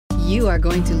You are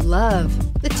going to love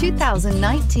the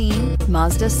 2019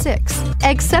 Mazda 6.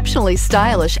 Exceptionally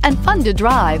stylish and fun to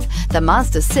drive, the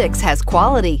Mazda 6 has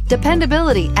quality,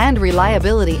 dependability, and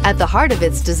reliability at the heart of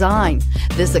its design.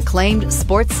 This acclaimed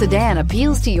sports sedan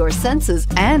appeals to your senses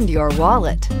and your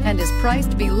wallet and is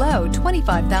priced below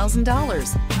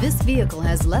 $25,000. This vehicle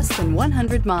has less than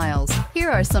 100 miles. Here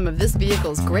are some of this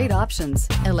vehicle's great options: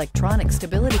 electronic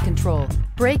stability control,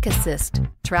 brake assist,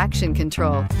 traction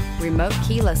control, remote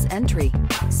keyless entry,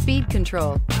 speed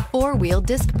control, four-wheel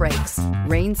disc brakes,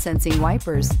 rain-sensing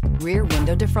wipers, rear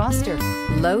window defroster,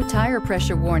 low tire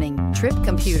pressure warning, trip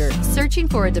computer. Searching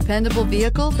for a dependable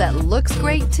vehicle that looks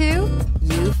great too?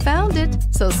 You found it,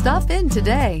 so stop in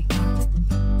today.